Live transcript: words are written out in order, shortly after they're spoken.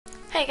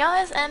Hey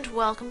guys, and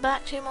welcome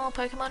back to more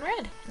Pokemon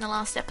Red. In the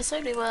last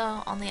episode we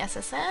were on the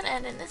S.S.Anne,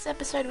 and in this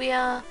episode we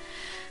are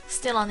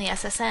still on the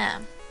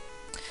S.S.Anne.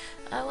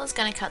 I was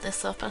going to cut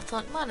this off, but I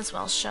thought might as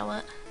well show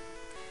it.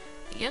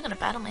 You're going to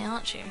battle me,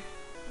 aren't you?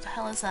 What the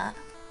hell is that?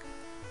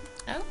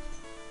 Oh?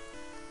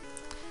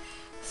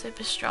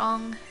 Super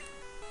strong.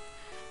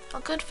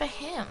 Oh, good for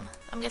him.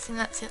 I'm guessing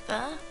that's it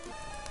there.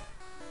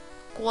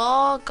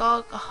 Oh.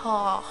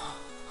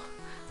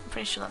 I'm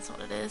pretty sure that's what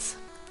it is.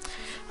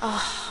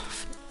 Oh,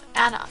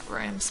 out of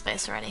room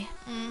space already.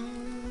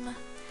 Do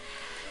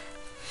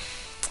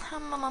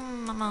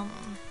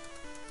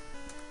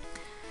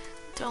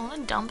I want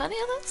to dump any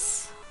of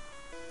this?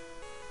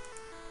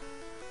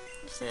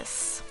 What's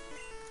this?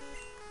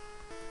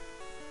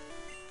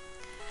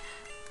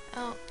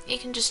 Oh, you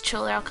can just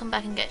chill there. I'll come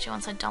back and get you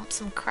once I dump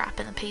some crap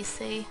in the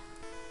PC.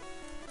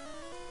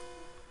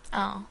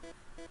 Oh,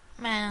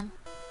 man.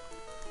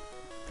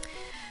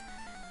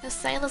 The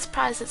sailor's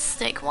prize at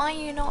stake. Why are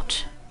you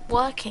not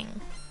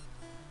working?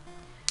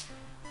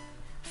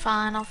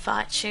 Fine, I'll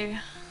fight you.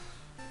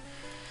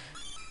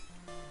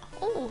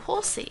 Ooh,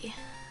 horsey.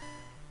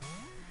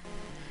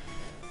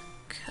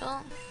 Cool.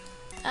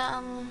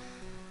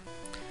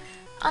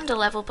 Under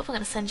level, but we're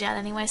gonna send you out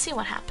anyway, see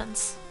what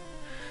happens.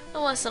 The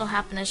worst that'll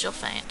happen is you'll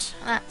faint.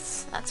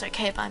 That's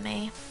okay by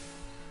me.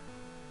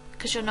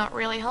 Because you're not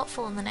really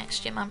helpful in the next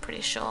gym, I'm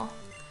pretty sure.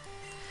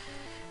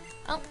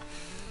 Oh.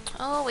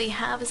 All we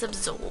have is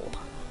Absorb.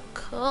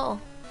 Cool.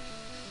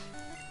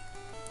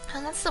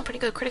 And that's still pretty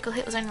good. Critical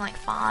hit was only like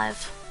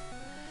 5.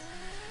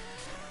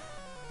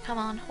 Come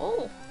on.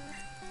 Oh.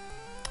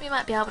 We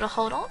might be able to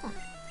hold on.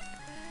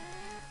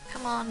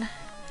 Come on.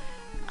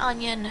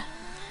 Onion.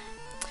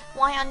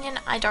 Why onion?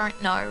 I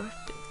don't know.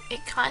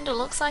 It kind of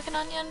looks like an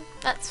onion.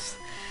 That's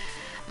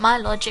my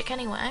logic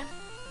anyway.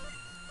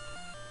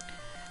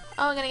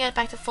 Oh, we're going to get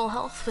back to full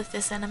health with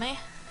this enemy.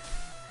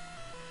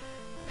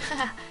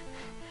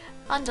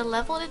 Under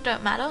level, it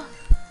don't matter.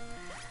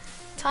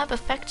 Type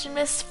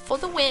effectiveness for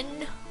the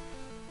win.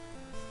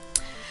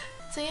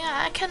 So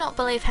yeah, I cannot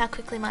believe how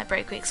quickly my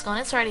break week's gone.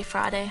 It's already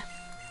Friday.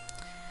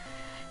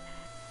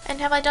 And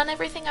have I done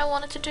everything I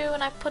wanted to do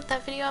when I put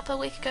that video up a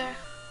week ago?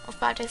 Or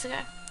 5 days ago?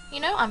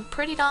 You know, I'm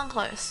pretty darn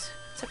close,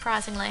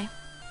 surprisingly.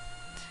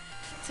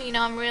 So you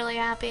know, I'm really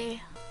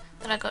happy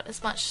that I got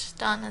as much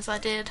done as I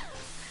did.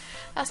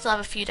 I still have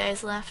a few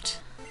days left.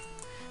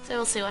 So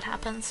we'll see what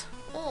happens.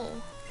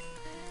 Ooh.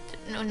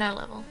 No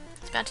level.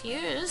 It's about to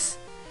use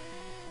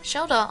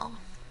Shelter.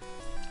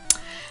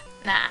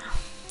 Nah,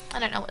 I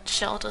don't know what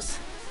Shelter's.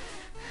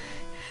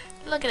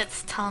 Look at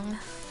its tongue.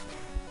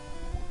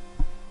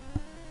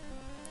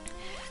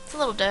 It's a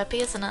little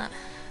derpy, isn't it?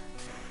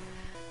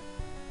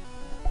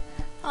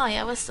 Oh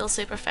yeah, we're still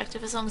super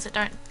effective as long as it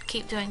don't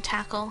keep doing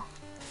tackle.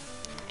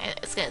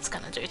 It's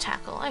gonna do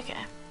tackle.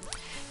 Okay,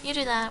 you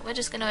do that. We're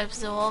just gonna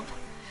absorb.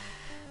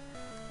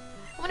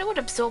 I wonder what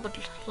absorb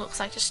looks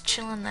like. Just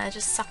chilling there,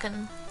 just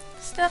sucking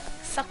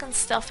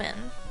stuff in.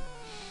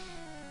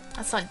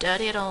 That's not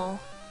dirty at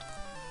all.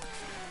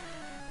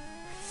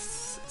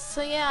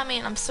 So yeah, I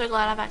mean, I'm so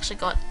glad I've actually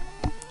got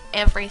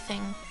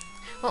everything.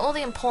 Well, all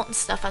the important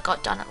stuff I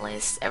got done at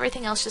least.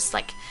 Everything else just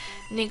like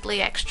niggly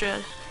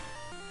extra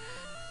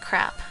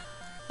crap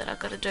that I've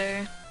got to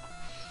do.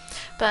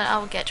 But I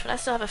will get to it. I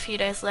still have a few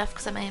days left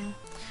because I mean,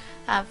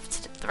 I have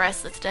the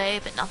rest of today,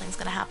 but nothing's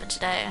going to happen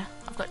today.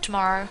 I've got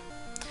tomorrow.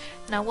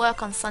 And I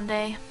work on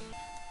Sunday.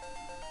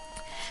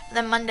 And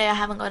then Monday I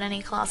haven't got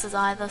any classes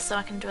either, so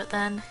I can do it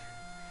then.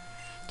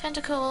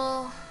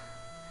 Tentacle.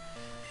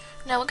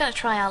 No, we're gonna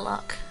try our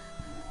luck.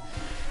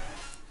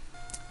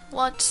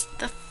 What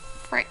the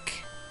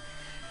frick?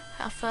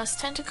 Our first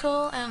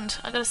tentacle, and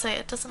I gotta say,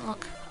 it doesn't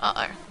look. Uh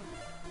oh.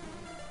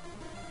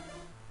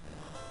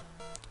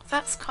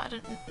 That's quite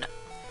a. No.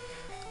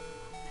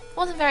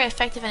 Wasn't very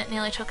effective and it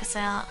nearly took us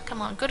out.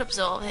 Come on, good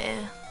absorb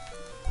here.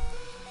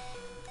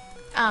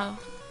 Oh.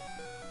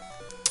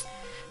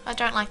 I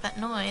don't like that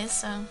noise,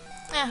 so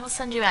yeah, we'll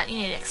send you out. You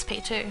need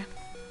XP too.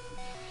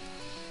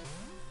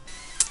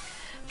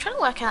 I'm trying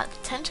to work out the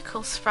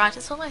tentacle sprite.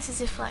 It's almost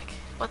as if like,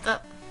 what the?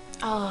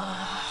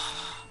 Oh,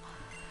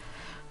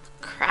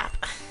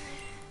 crap.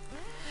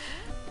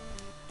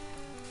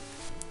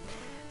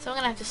 So I'm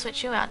gonna have to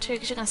switch you out too,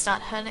 because you're gonna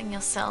start hurting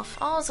yourself.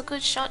 Oh, it's a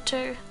good shot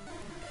too.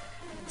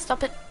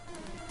 Stop it,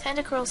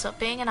 tentacle! Stop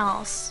being an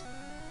ass.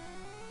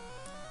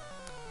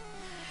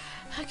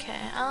 Okay.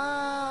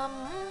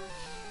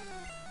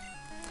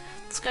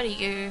 Let's go to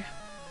you.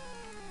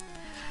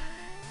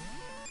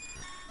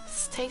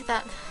 Let's take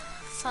that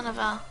son of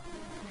a...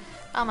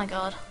 Oh my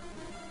god.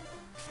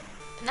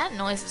 And that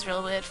noise is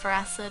real weird for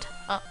acid.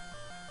 Oh.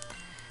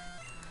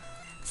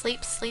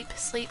 Sleep, sleep,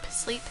 sleep,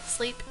 sleep,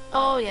 sleep.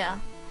 Oh yeah.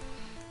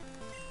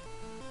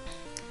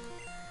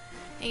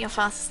 You're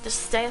fast. Just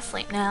stay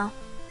asleep now.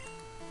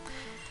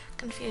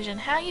 Confusion.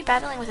 How are you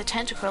battling with a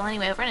tentacle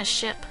anyway? We're in a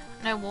ship.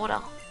 No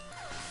water.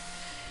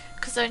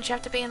 Because don't you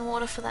have to be in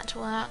water for that to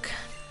work?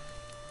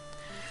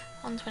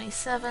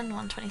 127,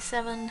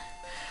 127.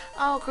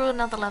 Oh, grew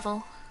another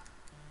level.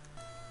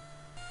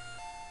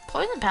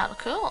 Poison powder,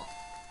 cool.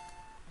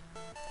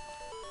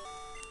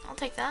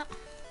 take that.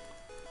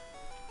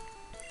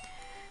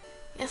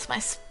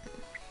 Yes,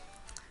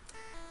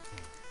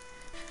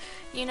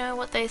 you know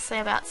what they say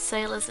about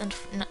sailors and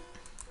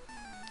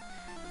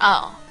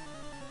oh.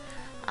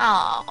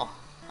 Oh.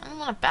 I don't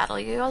want to battle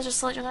you, I was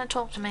just thought you were going to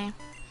talk to me.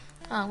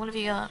 Oh, what have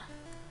you got?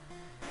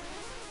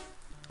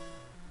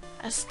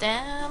 A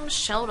damn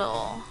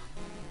shoulder.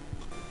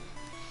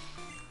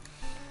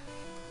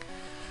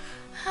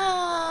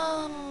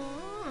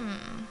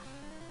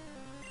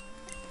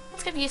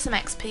 Let's give you some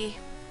XP.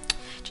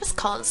 Just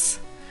cause.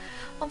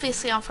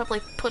 Obviously I'll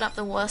probably put up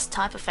the worst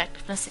type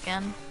effectiveness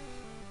again.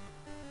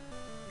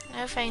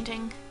 No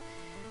fainting.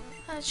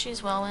 Let's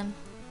choose Whirlwind.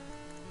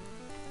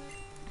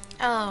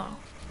 Oh.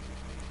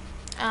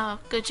 Oh,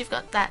 good, you've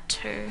got that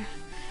too.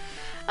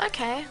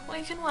 Okay,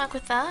 we can work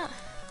with that.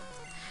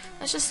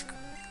 Let's just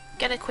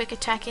get a quick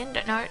attack in.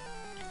 Don't know.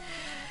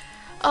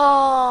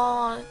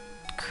 Oh,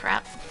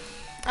 crap.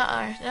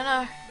 Uh-oh.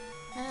 No.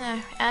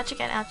 Ouch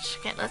again.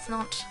 Let's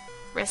not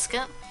risk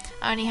it.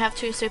 I only have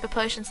 2 super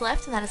potions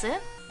left and that is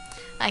it.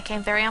 I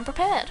came very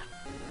unprepared.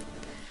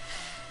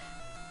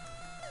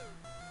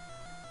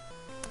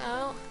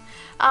 Oh.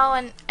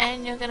 Oh,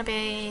 and you're gonna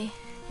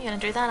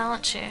do that,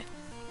 aren't you?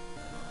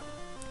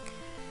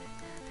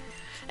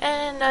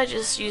 And I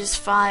just use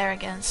fire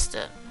against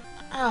it.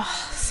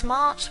 Oh,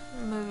 smart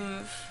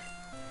move.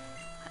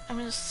 I'm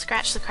gonna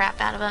scratch the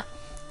crap out of it.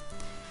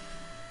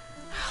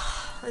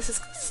 This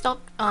is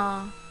stop.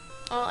 Oh,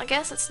 well, I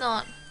guess it's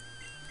not.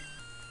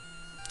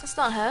 It's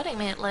not hurting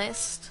me at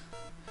least.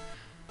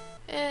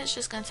 It's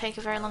just gonna take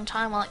a very long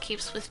time while it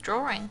keeps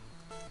withdrawing.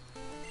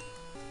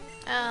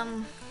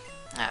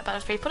 But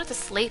if we put it to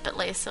sleep at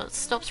least, so it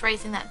stops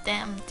raising that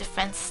damn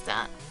defense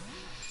stat.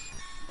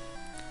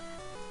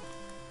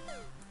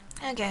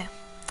 Okay,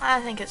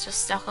 I think it's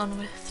just stuck on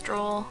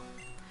withdrawal.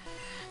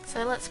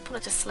 So let's put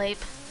it to sleep.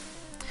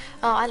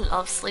 Oh, I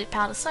love sleep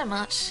powders so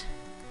much.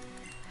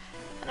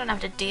 I don't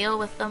have to deal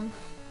with them.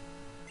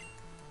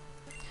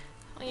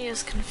 We'll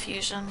use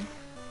confusion.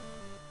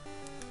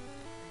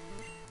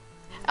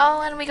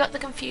 Oh, and we got the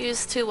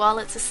confused too while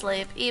it's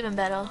asleep. Even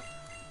better.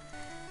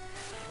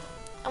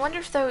 I wonder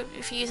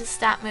if you use a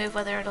stat move,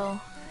 whether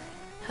it'll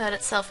hurt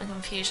itself in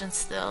confusion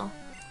still.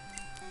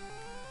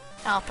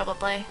 Oh,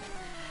 probably.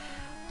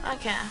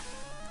 Okay.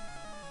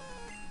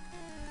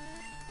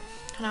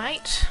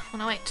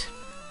 108.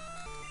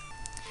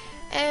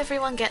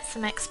 Everyone gets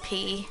some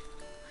XP.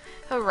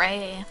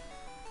 Hooray.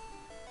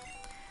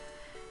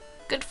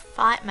 Good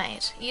fight,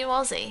 mate. You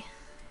Aussie.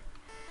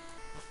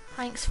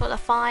 Thanks for the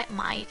fight,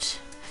 mate.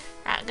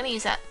 Right, I'm gonna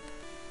use that.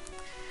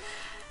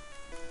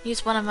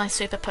 Use one of my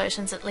super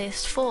potions at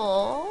least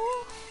for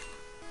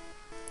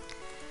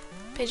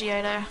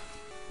Pidgeotto.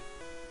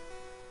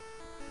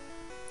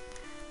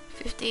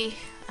 50.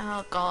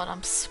 Oh god,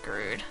 I'm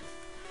screwed.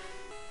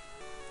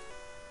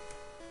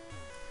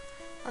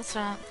 That's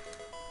right.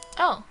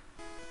 Oh!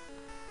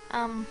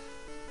 How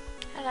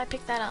did I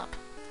pick that up?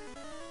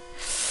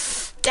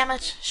 Damn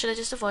it! Should have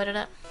just avoided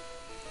it.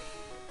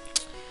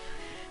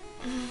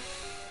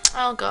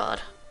 Oh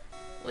god.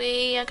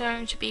 We are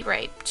going to be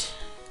raped.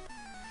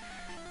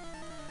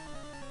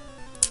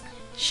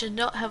 Should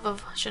have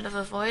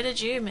avoided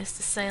you,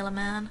 Mr. Sailor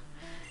Man,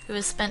 who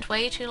has spent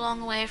way too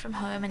long away from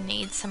home and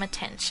needs some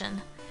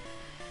attention.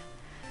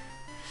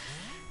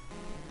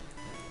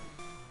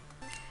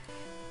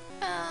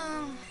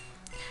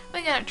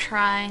 We're gonna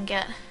try and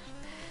get...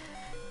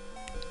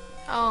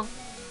 Oh.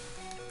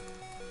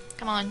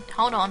 Come on.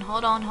 Hold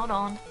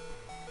on.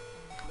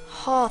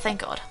 Oh,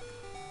 thank god.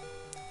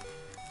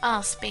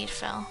 Oh, speed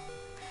fell.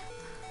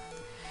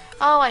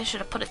 Oh, I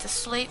should have put it to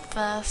sleep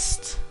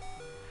first.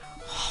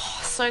 Oh,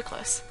 so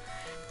close.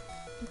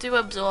 Do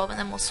absorb and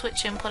then we'll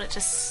switch and put it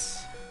to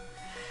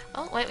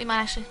oh, wait, we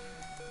might actually...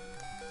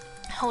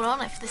 Hold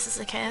on, if this is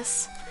the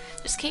case.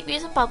 Just keep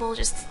using bubble,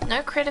 just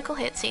no critical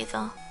hits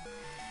either.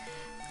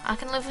 I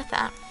can live with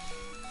that.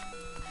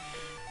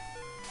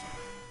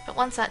 But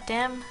once that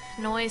damn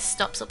noise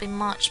stops, it'll be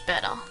much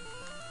better.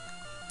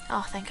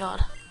 Oh, thank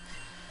god.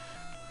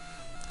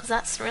 Because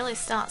that really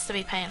starts to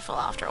be painful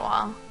after a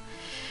while.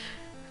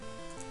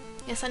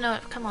 Yes, I know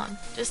it. Come on.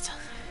 Just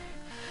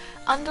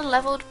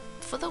under-leveled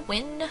for the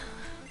win.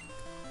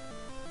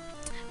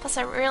 Plus,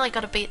 I really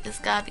gotta beat this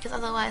guy because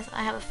otherwise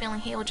I have a feeling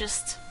he'll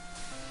just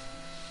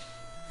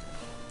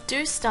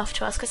do stuff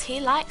to us because he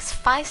likes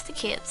feisty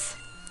kids.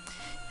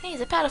 He's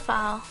a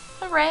pedophile.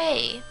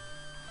 Hooray!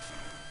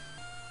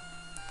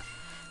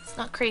 It's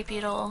not creepy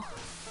at all.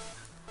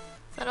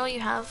 Is that all you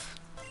have?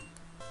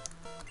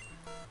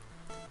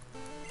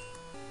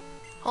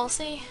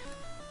 Horsey?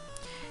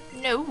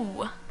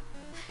 No!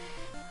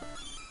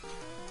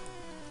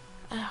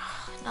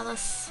 Ugh, another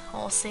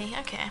horsey.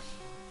 Okay.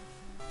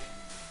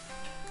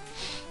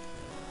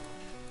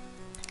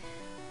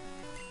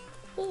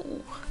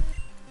 Ooh.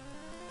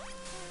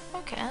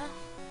 Okay.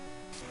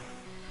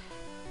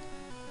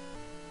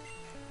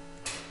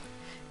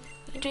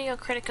 You do your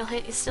critical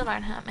hit, you still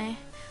don't hurt me.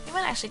 You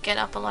might actually get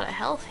up a lot of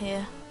health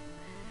here.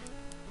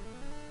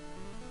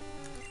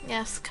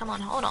 Yes, come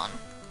on, hold on.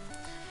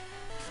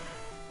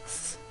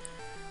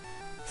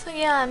 So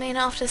yeah, I mean,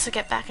 after this I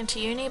get back into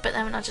uni, but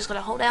then I just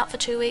gotta hold out for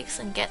 2 weeks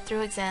and get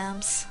through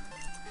exams.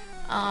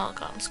 Oh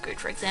god, I'm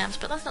screwed for exams,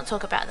 but let's not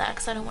talk about that,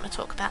 because I don't want to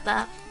talk about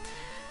that.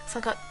 So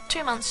I've got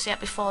 2 months yet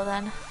before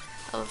then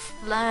of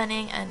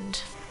learning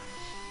and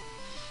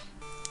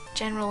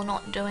general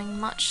not doing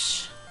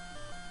much.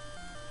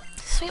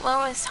 Sweet, we're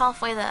almost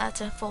halfway there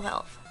to full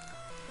health.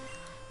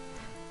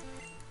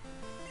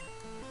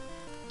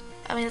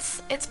 I mean,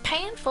 it's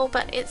painful,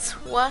 but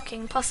it's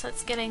working, plus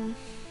it's getting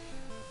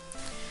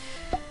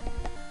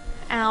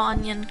our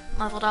onion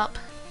leveled up.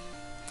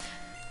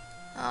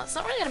 Oh, it's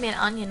not really going to be an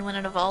onion when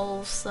it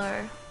evolves,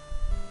 so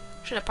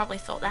should have probably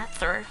thought that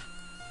through.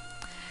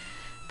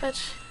 But,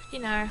 you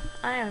know,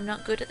 I am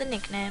not good at the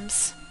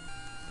nicknames.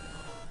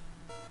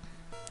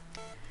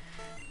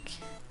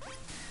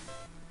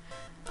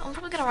 I'm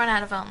probably going to run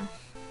out of them.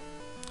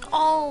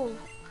 Oh,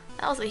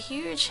 that was a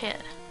huge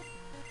hit.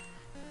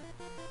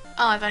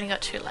 Oh, I've only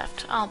got 2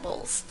 left. Oh,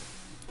 balls.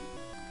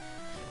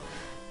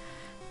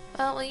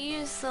 Well, we'll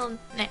use the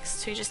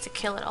next 2 just to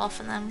kill it off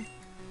and then...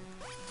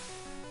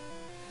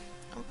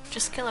 Oh,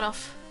 just kill it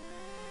off.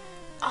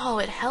 Oh,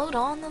 it held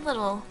on a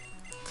little.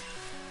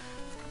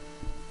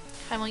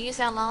 And we'll use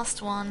our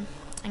last one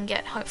and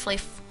get hopefully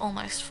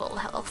almost full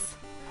health.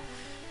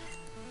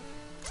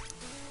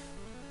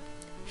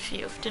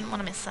 Phew, didn't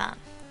want to miss that.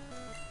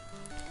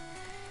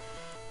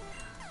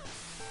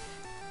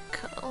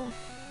 Cool.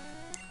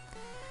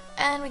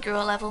 And we grew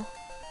a level.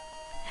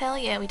 Hell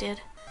yeah, we did.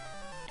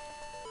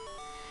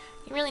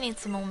 You really need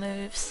some more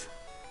moves.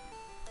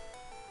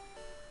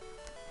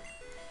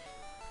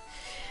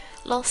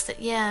 Lost it,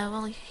 yeah,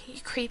 well, you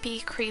creepy,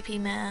 creepy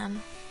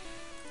man.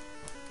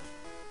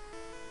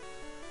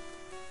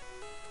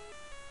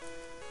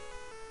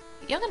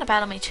 You're gonna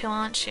battle me too,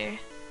 aren't you?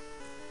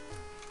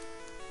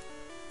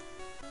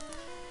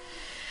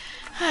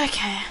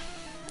 Okay.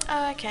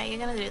 Okay, you're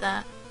gonna do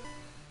that.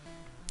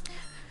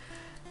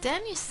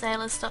 Damn you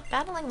sailors, stop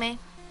battling me.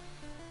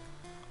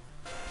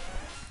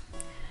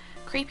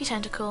 Creepy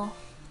tentacle.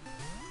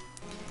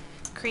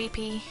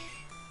 Creepy.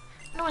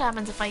 I wonder what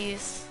happens if I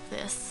use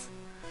this.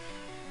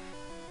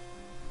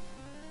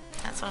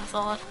 That's what I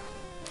thought.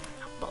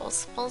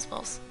 Balls, balls,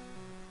 balls.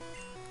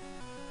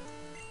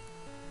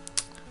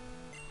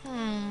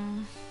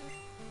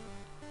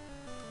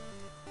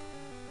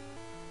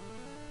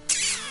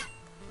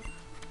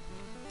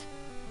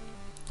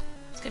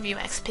 Let's give you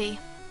XP.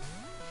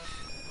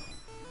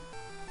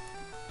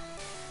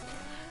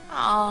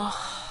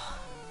 Oh.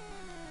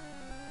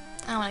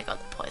 Oh, I got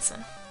the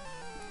poison.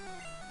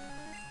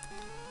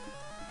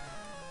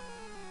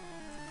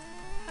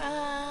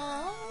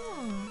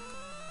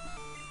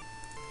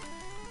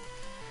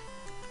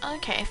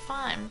 Okay,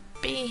 fine.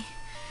 B.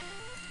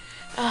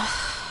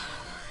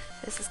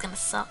 This is gonna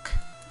suck.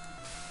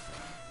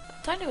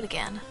 Don't do it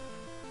again.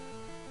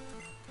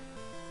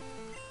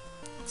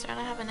 So I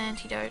don't have an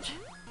antidote.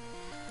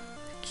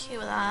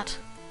 Cure that.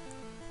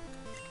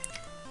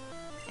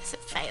 Guess it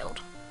failed.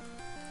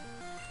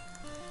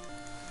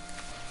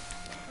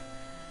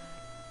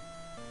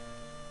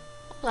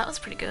 Oh, that was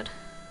pretty good.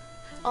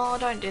 Oh,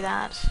 don't do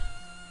that.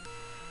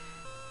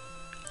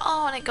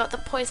 Oh, and it got the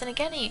poison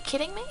again. Are you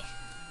kidding me?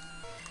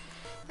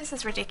 This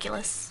is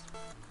ridiculous.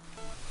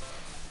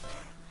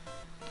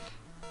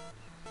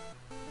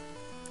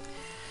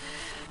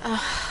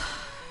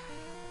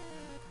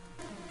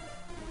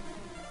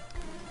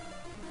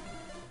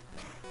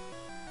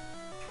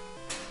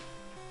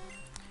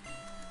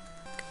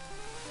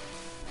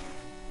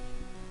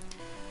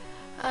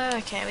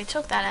 Okay, we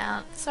took that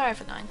out. Sorry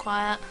for going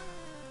quiet.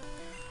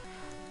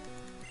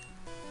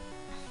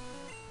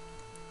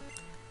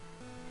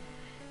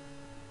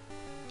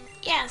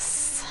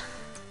 Yes!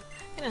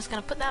 I'm just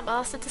gonna put that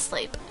bastard to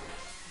sleep.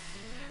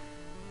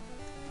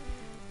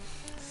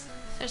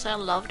 Seriously, I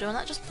love doing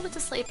that. Just put it to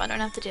sleep. I don't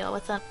have to deal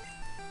with it.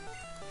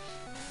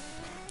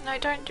 No,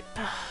 don't do...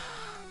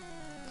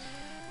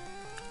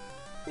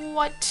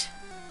 What?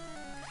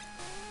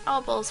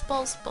 Oh, balls,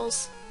 balls,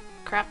 balls.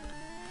 Crap.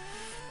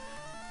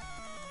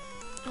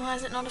 Why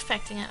is it not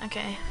affecting it?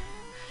 Okay.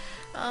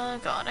 Oh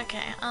god,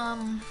 okay.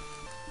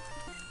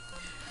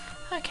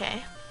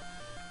 Okay.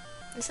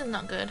 This is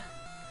not good.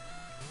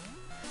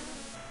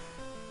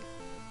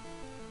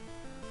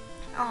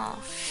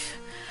 Oh.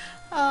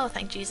 Oh,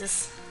 thank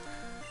Jesus.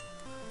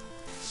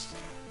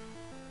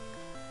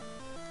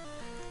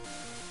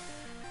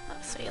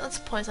 So yeah, let's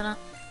poison it.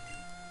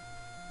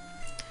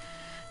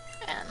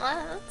 And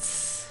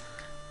let's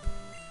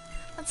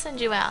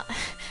send you out.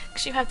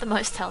 Because you have the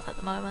most health at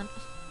the moment.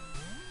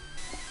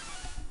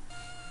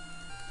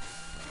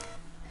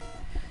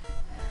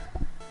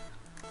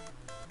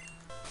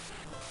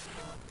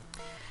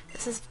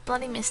 This is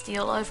bloody Misty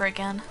all over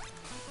again.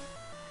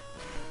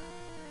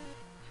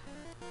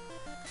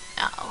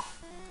 Uh-oh.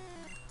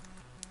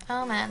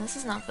 Oh man, this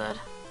is not good.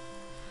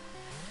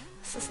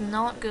 This is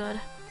not good.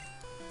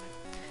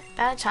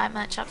 Bad type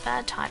matchup,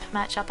 bad type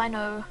matchup, I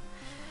know.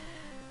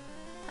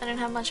 I don't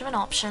have much of an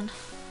option.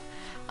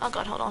 Oh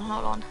god, hold on,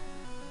 hold on.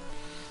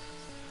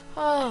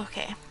 Oh,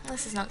 okay,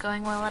 this is not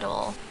going well at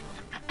all.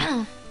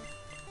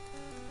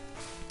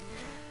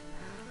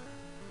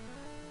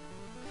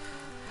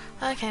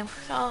 Okay,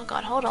 oh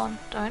god, hold on.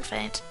 Don't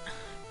faint.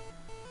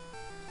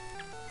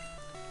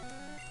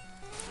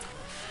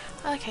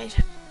 Okay,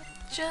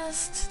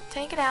 just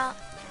take it out.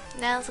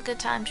 Now's a good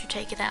time to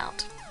take it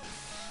out.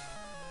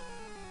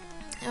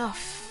 Oh,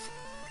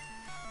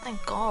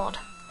 thank god.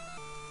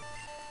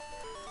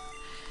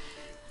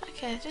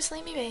 Okay, just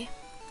leave me be.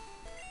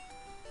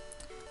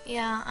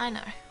 Yeah, I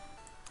know.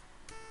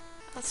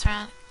 That's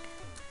right.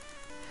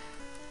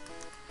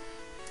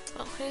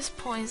 Well, who's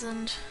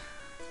poisoned?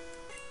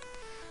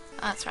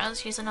 That's right,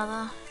 let's use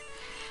another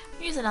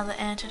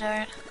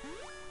antidote.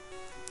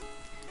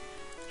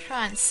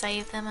 Try and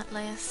save them at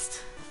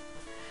least.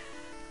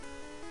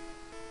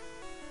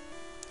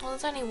 Well,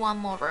 there's only one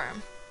more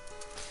room.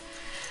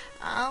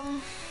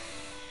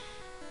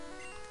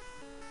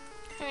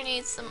 Who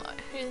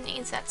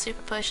needs that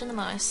super potion the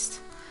most?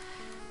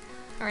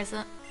 Or is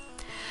it?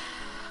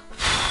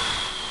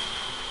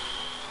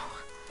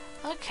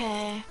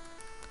 Okay.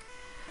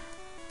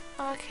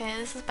 Okay,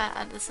 this is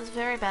bad. This is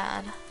very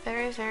bad.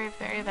 Very, very,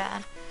 very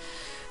bad.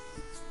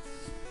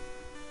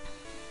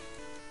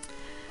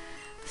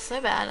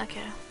 So bad,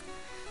 okay.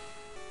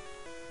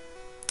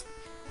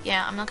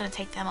 Yeah, I'm not gonna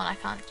take them on. I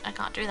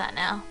can't do that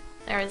now.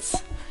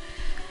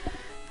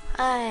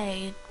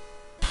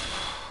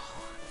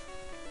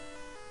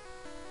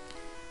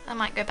 I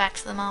might go back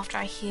to them after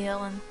I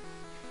heal and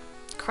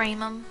cream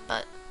them,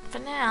 but for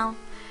now,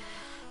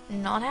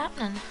 not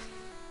happening.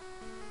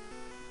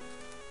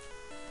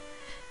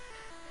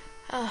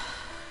 Oh,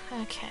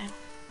 okay.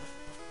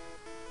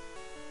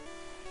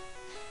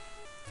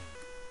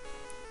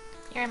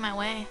 You're in my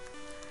way.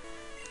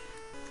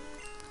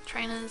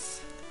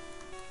 Trainers.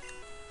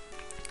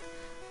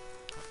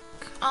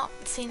 Oh,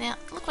 see now,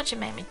 look what you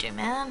made me do,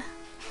 man.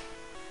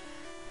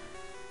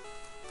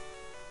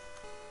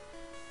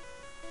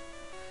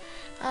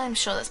 I'm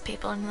sure there's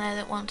people in there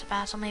that want to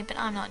battle me, but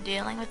I'm not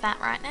dealing with that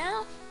right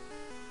now.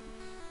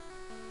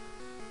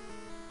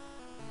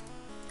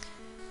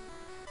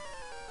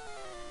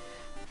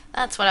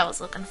 That's what I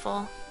was looking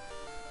for.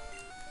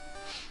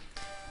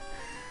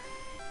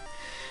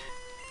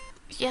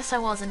 Yes, I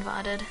was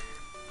invited.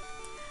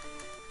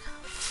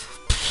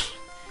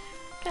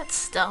 Get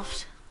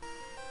stuffed.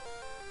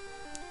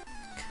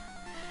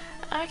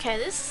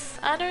 Okay,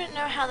 I don't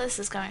know how this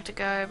is going to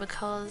go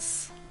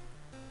because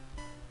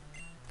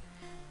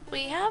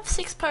we have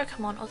 6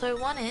 Pokemon, although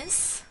one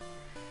is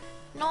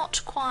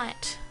not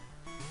quite.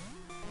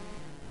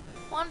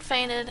 One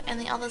fainted and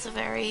the others are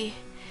very,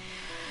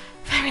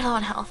 very low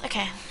on health.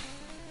 Okay,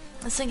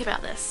 let's think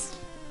about this.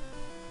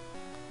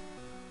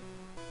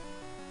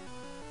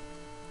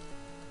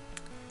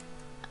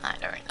 I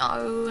don't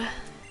know.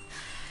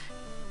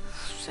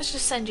 Let's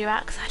just send you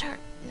out because I don't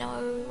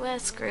know. We're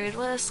screwed,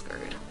 we're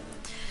screwed.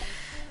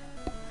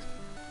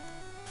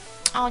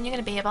 Oh, and you're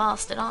gonna be a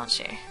bastard, aren't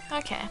you?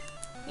 Okay,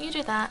 you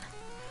do that.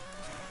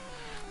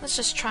 Let's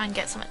just try and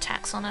get some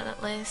attacks on it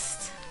at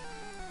least.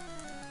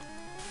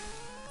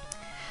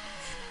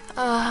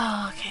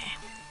 Oh, okay.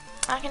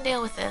 I can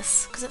deal with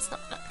this, because it's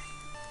not...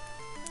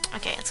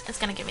 Okay, it's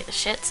gonna give me the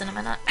shits in a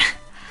minute.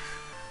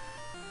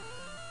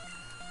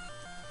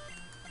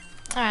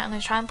 Alright, I'm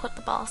gonna try and put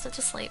the bastard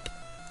to sleep.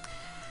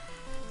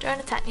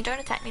 Don't attack me, don't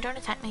attack me, don't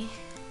attack me.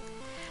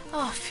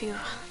 Oh, phew.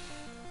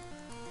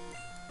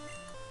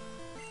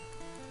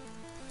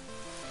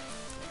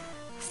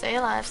 Stay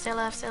alive, stay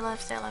alive, stay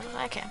alive, stay alive.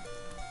 Okay.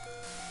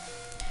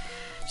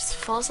 Just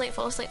fall asleep,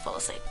 fall asleep, fall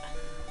asleep.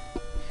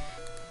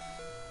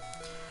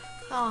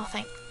 Oh,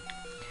 thank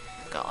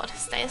God.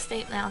 Stay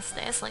asleep now,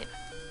 stay asleep.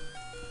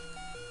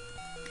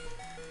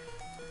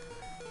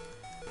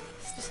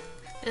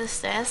 Just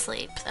stay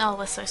asleep. Oh,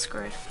 we're so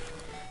screwed.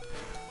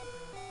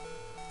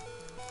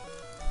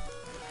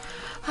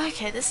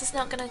 Okay, this is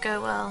not gonna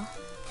go well.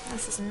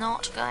 This is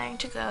not going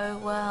to go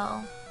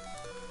well.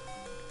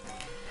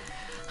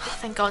 Oh,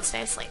 thank God,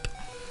 stay asleep.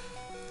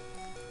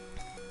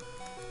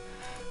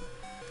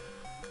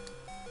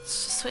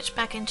 Let's just switch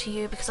back into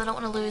you because I don't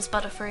want to lose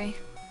Butterfree.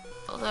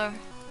 Although,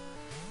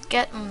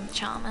 get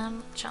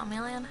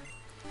Charmeleon.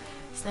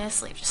 Stay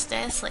asleep, just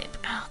stay asleep.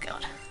 Oh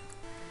God.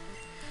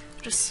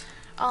 Just,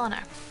 oh no.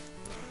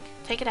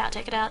 Take it out,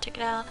 take it out, take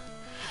it out.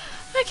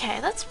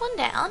 Okay, that's one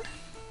down.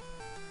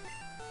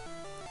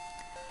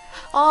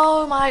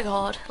 Oh my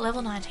God,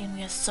 level 19,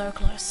 we are so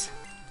close.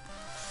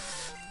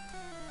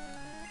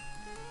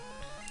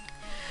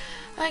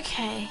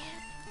 Okay,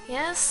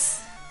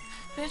 yes,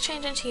 I'm going to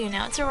change into you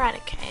now, it's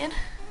Eradicate.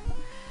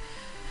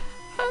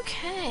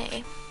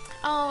 Okay,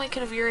 oh, we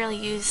could have really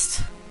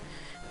used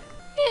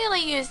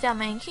our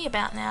main key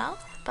about now,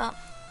 but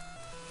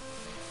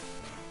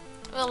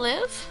we'll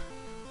live.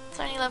 It's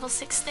only level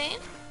 16,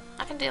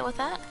 I can deal with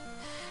that,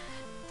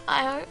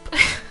 I hope.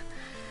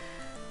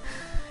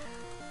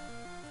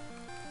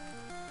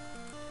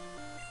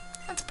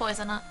 Let's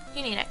poison it,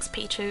 you need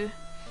XP too.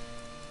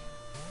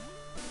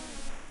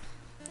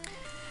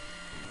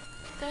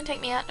 Don't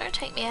take me out, don't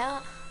take me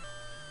out.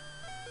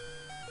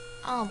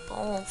 Oh,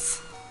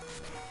 balls.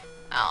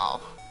 Ow.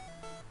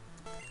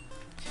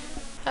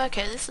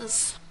 Okay, this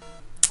is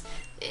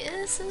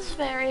This is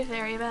very,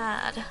 very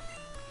bad.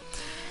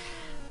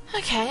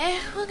 Okay,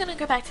 we're gonna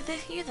go back to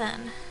you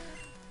then.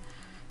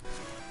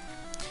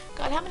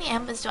 God, how many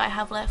embers do I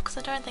have left? Because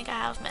I don't think I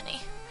have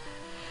many.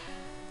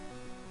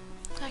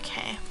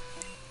 Okay.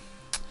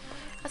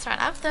 That's right,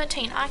 I have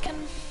 13. I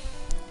can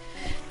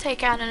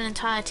take out an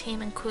entire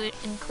team,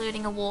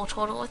 including a war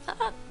turtle with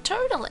that.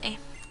 Totally.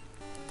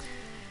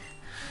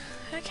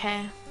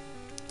 Okay.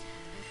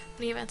 What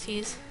are you about to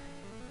use?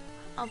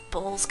 Oh,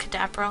 balls,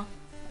 Kadabra.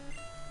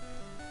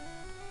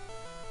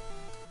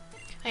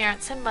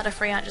 Alright, send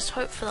Butterfree out. Just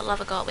hope for the love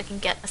of God we can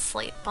get a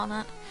sleep on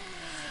it.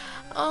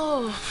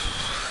 Oh.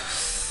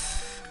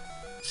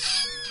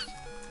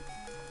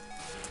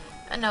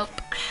 Nope.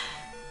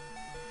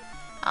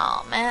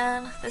 Oh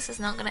man, this is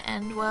not gonna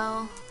end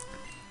well.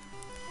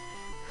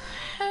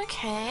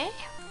 Okay.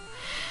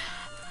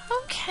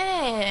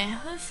 Okay,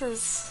 this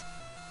is...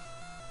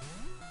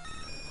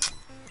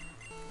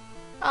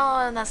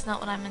 Oh, and that's not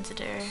what I meant to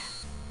do.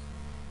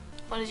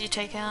 What did you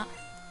take out?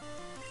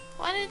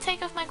 Why did it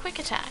take off my quick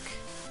attack?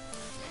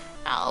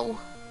 Ow.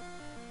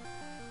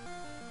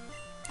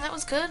 That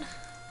was good.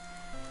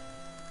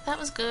 That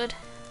was good.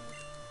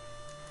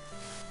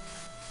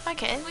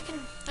 Okay,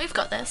 we've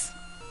got this.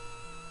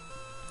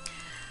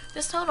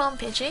 Just hold on,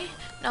 Pidgey.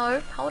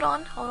 No, hold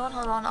on.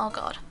 Oh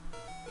god.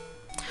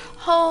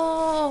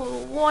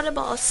 Oh, water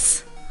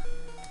boss.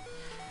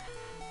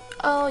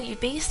 Oh, you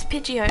beast,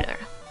 Pidgeotto.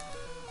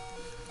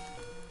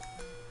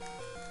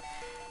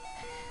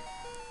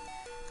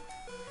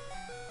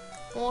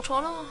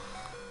 Water?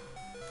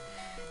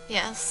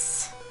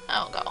 Yes.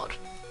 Oh god.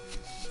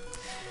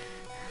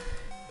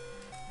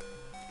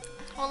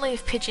 We'll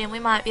leave Pidgey and we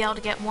might be able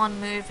to get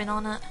one move in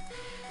on it.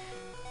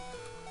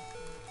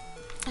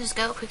 Just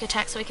go quick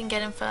attack so we can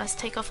get him first,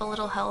 take off a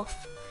little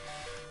health,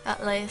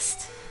 at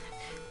least.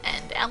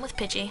 And down with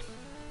Pidgey.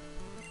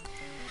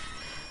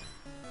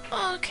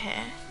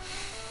 Okay.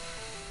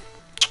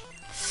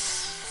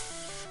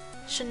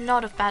 Should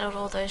not have battled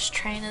all those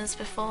trainers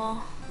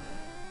before.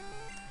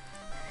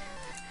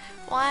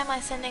 Why am I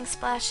sending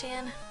Splashy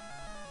in?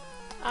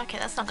 Okay,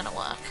 that's not gonna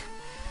work.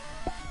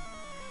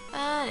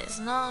 That is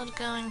not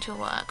going to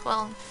work.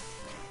 Well...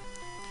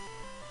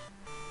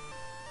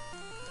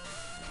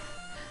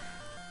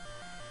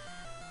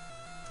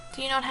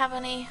 Do you not have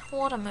any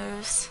water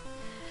moves?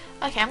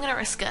 Okay, I'm gonna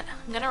risk it.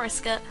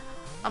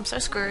 I'm so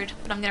screwed,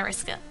 but I'm gonna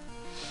risk it.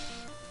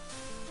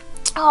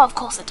 Oh, of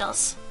course it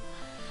does.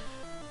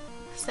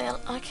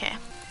 Okay.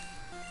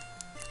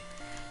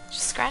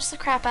 Just scratch the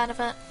crap out of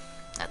it.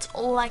 That's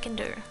all I can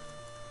do.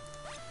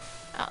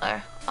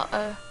 Uh-oh.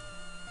 Holy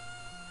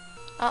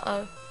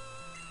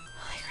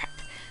crap.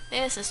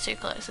 This is too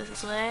close. This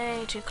is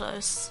way too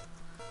close.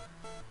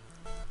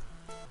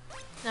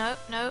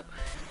 Nope.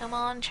 Come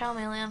on,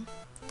 Charmeleon.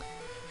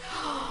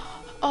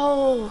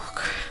 Oh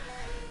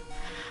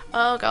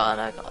god,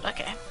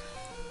 okay.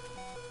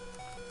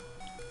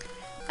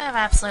 I have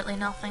absolutely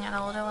nothing at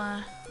all, do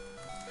I?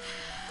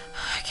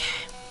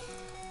 Okay.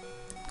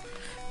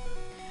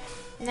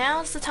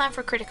 Now it's the time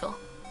for critical.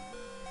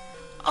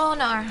 Oh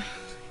no.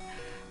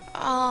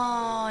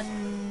 Oh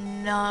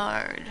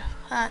no.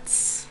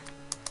 That's...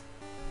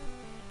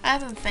 I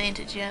haven't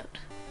fainted yet,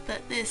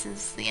 but this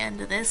is the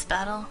end of this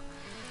battle.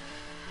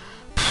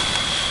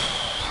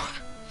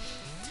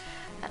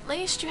 At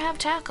least you have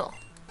tackle.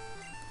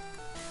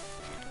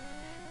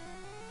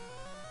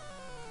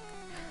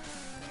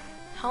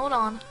 Hold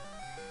on.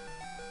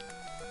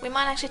 We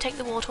might actually take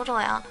the war turtle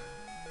out.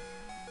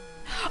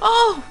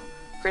 Oh!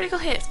 Critical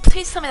hit.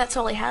 Please tell me that's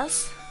all he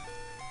has.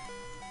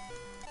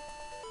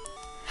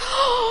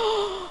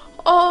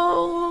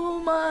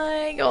 Oh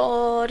my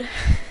god.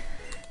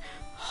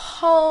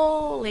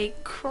 Holy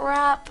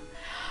crap.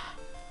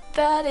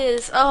 That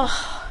is...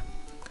 Oh.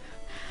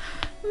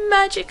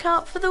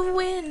 Magikarp for the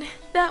win.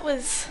 That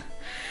was...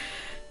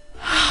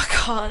 Oh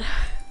god.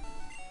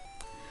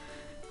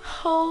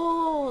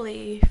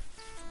 Holy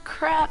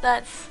crap,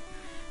 that's...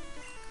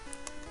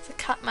 It's a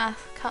cut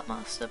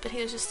master, but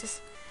he was just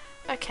this...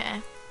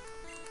 Okay.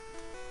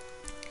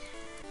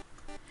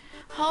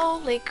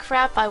 Holy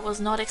crap, I was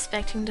not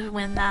expecting to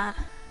win that.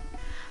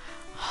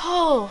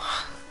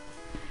 Oh.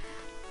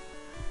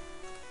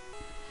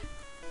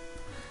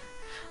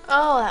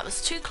 Oh, that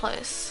was too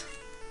close.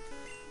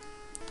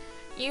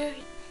 You...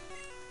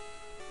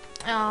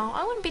 Oh,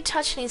 I wouldn't be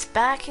touching his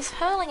back. He's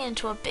hurling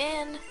into a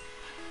bin.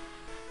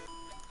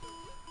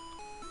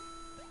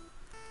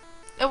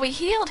 Oh, we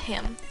healed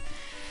him.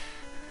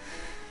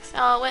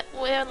 Oh,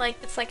 we're like,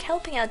 it's like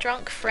helping our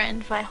drunk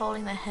friend by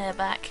holding their hair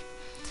back.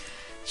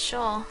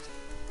 Sure.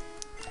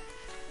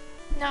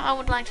 No, I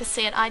would like to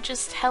see it. I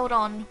just held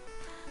on.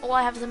 All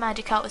I have is a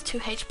Magikarp with 2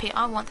 HP.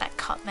 I want that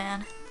cut,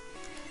 man.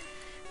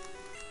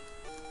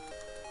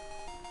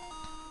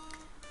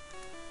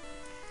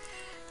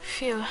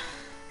 Phew.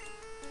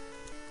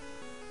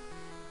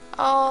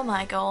 Oh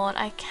my god,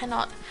 I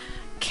cannot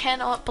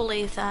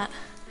believe that.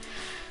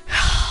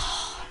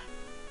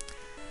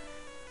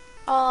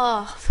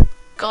 Oh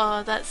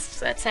god,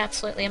 that's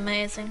absolutely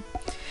amazing.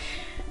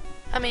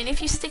 I mean,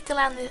 if you sticked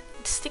around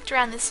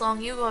this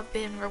long, you have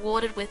been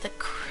rewarded with an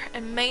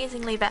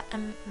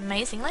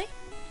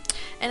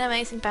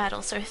amazing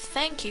battle. So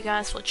thank you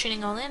guys for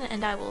tuning all in,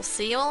 and I will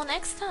see you all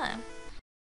next time.